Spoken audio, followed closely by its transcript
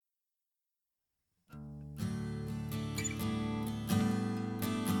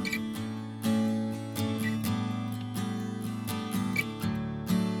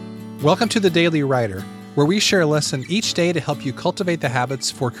Welcome to The Daily Writer, where we share a lesson each day to help you cultivate the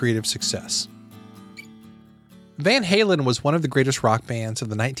habits for creative success. Van Halen was one of the greatest rock bands of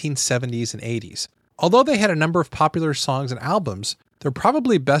the 1970s and 80s. Although they had a number of popular songs and albums, they're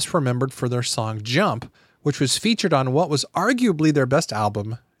probably best remembered for their song Jump, which was featured on what was arguably their best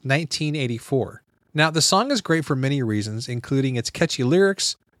album, 1984. Now, the song is great for many reasons, including its catchy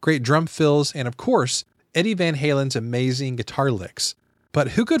lyrics, great drum fills, and of course, Eddie Van Halen's amazing guitar licks.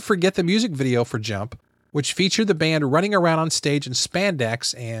 But who could forget the music video for Jump, which featured the band running around on stage in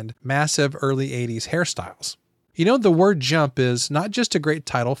spandex and massive early 80s hairstyles? You know, the word jump is not just a great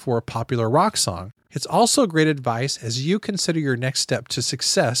title for a popular rock song, it's also great advice as you consider your next step to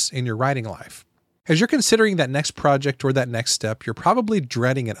success in your writing life. As you're considering that next project or that next step, you're probably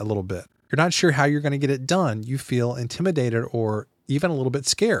dreading it a little bit. You're not sure how you're going to get it done. You feel intimidated or even a little bit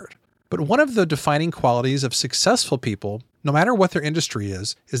scared. But one of the defining qualities of successful people, no matter what their industry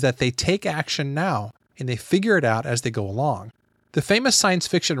is that they take action now and they figure it out as they go along. The famous science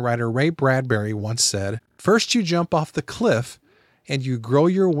fiction writer Ray Bradbury once said, "First you jump off the cliff and you grow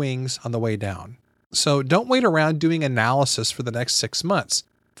your wings on the way down." So don't wait around doing analysis for the next 6 months.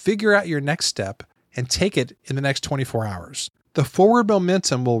 Figure out your next step and take it in the next 24 hours. The forward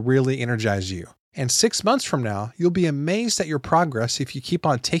momentum will really energize you. And 6 months from now, you'll be amazed at your progress if you keep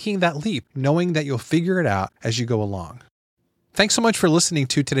on taking that leap, knowing that you'll figure it out as you go along. Thanks so much for listening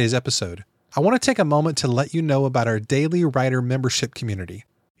to today's episode. I want to take a moment to let you know about our Daily Writer membership community.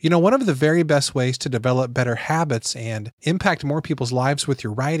 You know, one of the very best ways to develop better habits and impact more people's lives with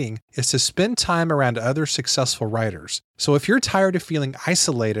your writing is to spend time around other successful writers. So if you're tired of feeling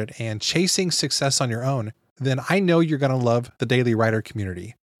isolated and chasing success on your own, then I know you're going to love the Daily Writer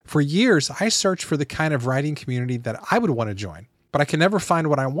community. For years, I searched for the kind of writing community that I would want to join, but I could never find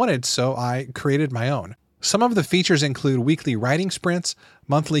what I wanted, so I created my own. Some of the features include weekly writing sprints,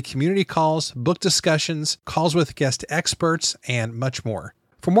 monthly community calls, book discussions, calls with guest experts, and much more.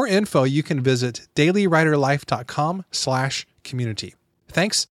 For more info, you can visit dailywriterlife.com/community.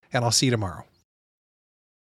 Thanks, and I'll see you tomorrow.